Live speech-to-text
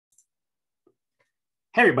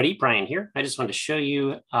Hey everybody, Brian here. I just wanted to show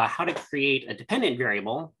you how to create a dependent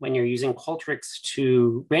variable when you're using Qualtrics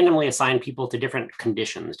to randomly assign people to different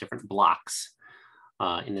conditions, different blocks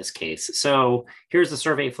in this case. So here's the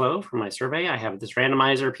survey flow for my survey. I have this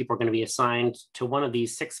randomizer. People are going to be assigned to one of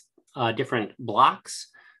these six different blocks,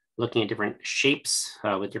 looking at different shapes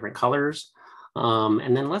with different colors.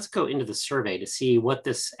 And then let's go into the survey to see what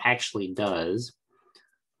this actually does.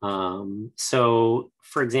 So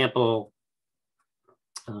for example,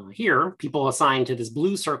 here, people assigned to this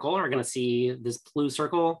blue circle are going to see this blue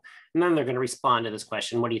circle, and then they're going to respond to this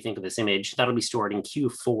question. What do you think of this image? That'll be stored in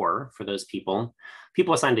Q4 for those people.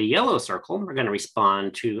 People assigned to yellow circle are going to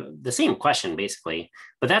respond to the same question, basically,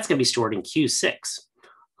 but that's going to be stored in Q6.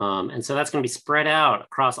 And so that's going to be spread out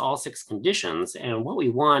across all six conditions. And what we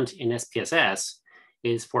want in SPSS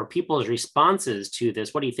is for people's responses to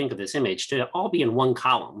this, what do you think of this image, to all be in one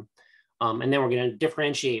column. And then we're going to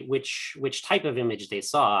differentiate which type of image they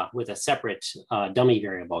saw with a separate dummy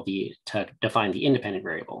variable to define the independent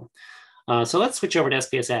variable. So let's switch over to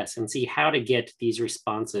SPSS and see how to get these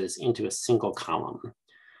responses into a single column.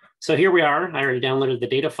 So here we are. I already downloaded the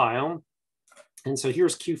data file. And so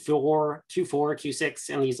here's Q4, Q6,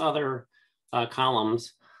 and these other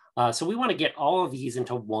columns. So we want to get all of these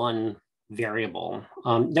into one variable.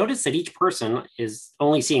 Notice that each person is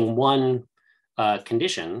only seeing one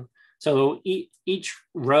condition. So each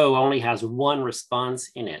row only has one response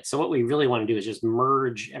in it. So what we really want to do is just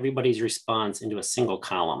merge everybody's response into a single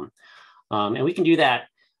column. And we can do that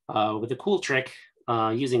with a cool trick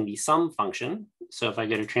using the sum function. So if I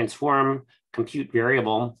go to transform compute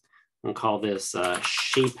variable and call this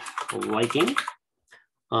shape liking,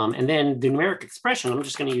 and then the numeric expression, I'm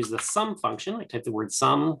just going to use the sum function. I type the word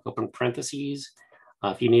sum, open parentheses.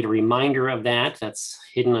 If you need a reminder of that, that's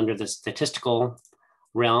hidden under the statistical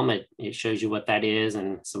realm. It shows you what that is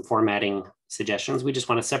and some formatting suggestions. We just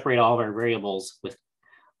want to separate all of our variables with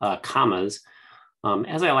commas.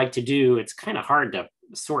 As I like to do, it's kind of hard to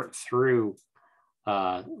sort through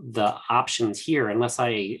the options here unless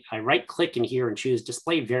I right click in here and choose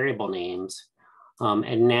display variable names.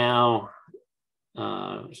 And now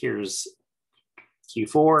here's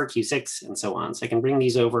Q4, Q6, and so on. So I can bring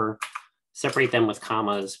these over, separate them with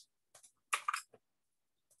commas.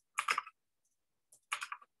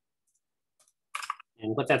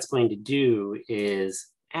 And what that's going to do is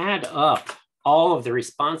add up all of the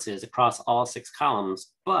responses across all six columns.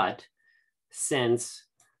 But since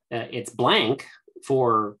it's blank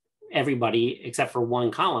for everybody except for one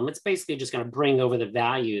column, it's basically just going to bring over the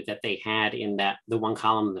value that they had in the one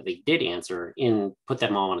column that they did answer in, put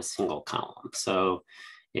them all in a single column. So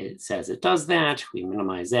it says it does that. We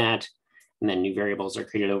minimize that. And then new variables are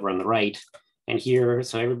created over on the right. And here,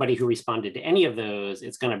 so everybody who responded to any of those,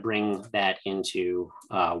 it's going to bring that into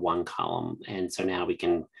one column. And so now we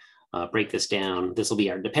can break this down. This will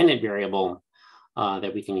be our dependent variable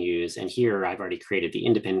that we can use. And here I've already created the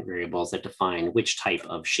independent variables that define which type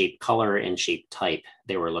of shape color and shape type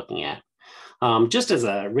they were looking at. Just as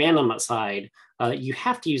a random aside, you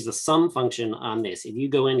have to use the sum function on this. If you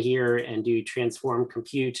go in here and do transform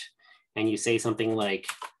compute and you say something like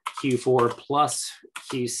Q4 plus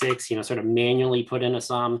Q6, sort of manually put in a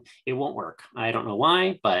sum, it won't work. I don't know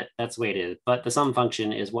why, but that's the way it is. But the sum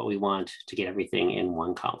function is what we want to get everything in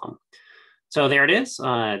one column. So there it is.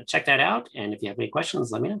 Check that out. And if you have any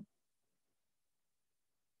questions, let me know.